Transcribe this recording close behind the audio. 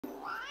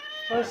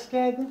Hoş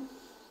geldin.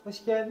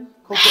 Hoş geldin.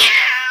 Koku.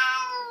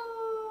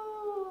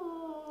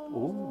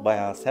 Oo,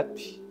 bayağı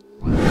sertmiş.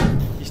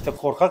 İşte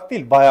korkak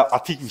değil, bayağı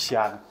atikmiş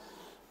yani.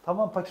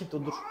 Tamam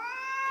Pakito dur.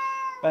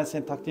 Ben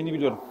senin taktiğini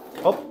biliyorum.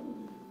 Hop.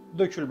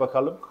 Dökül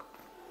bakalım.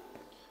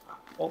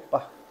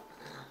 Hoppa.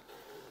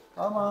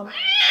 Tamam.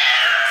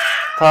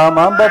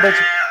 Tamam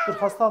babacığım. Dur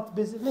hasta altı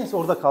bezi. Neyse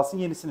orada kalsın,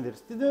 yenisini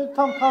veririz.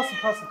 Tam kalsın.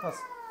 Kalsın.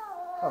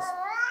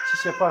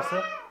 Şiş yaparsa.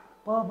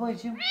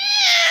 Babacığım.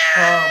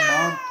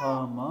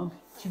 Tamam.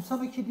 Kim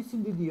sana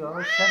kedisin dedi ya?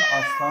 Sen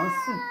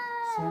aslansın.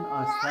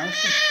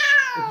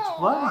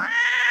 Öpücük var mı?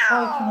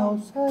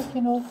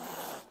 Sakin ol.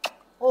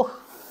 Oh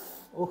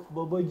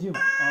babacığım.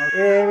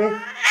 Evet.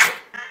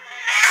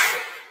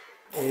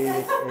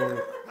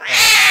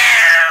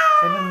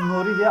 Senin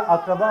Nuri diye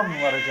akraban mı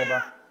var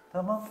acaba?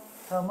 Tamam.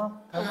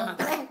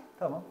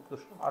 Dur.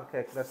 Arka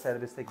ayaklar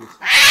serbeste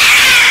geçti.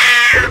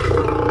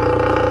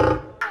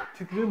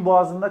 Tükrüğün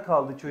boğazında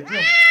kaldı çocuğum.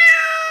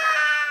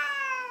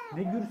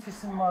 Ne gür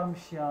sesin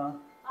varmış ya.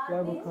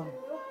 Gel bakalım.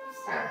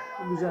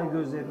 Bu güzel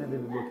gözlerine de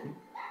bir bakayım.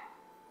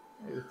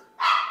 Evet.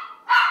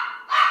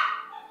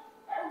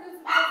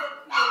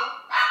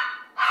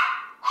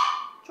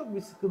 Çok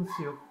bir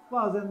sıkıntısı yok.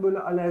 Bazen böyle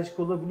alerjik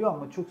olabiliyor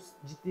ama çok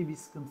ciddi bir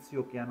sıkıntısı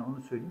yok yani,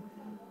 onu söyleyeyim.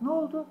 Ne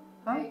oldu?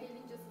 Ha?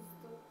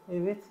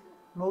 Evet.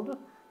 Ne oldu?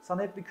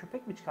 Sana hep bir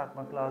köpek mi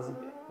çıkartmak lazım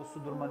o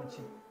su durman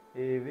için?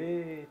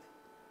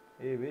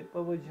 Evet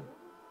babacığım.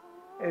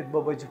 Evet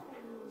babacığım.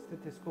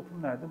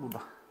 Steteskopum nerede? Burada.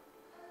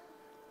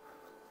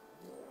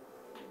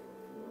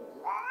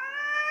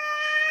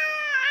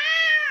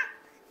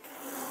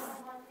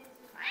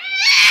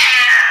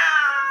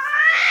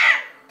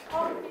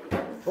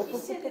 Hop.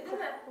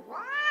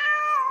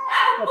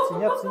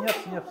 Yapsın.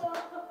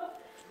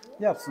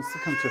 Yapsın,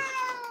 sıkıntı yok.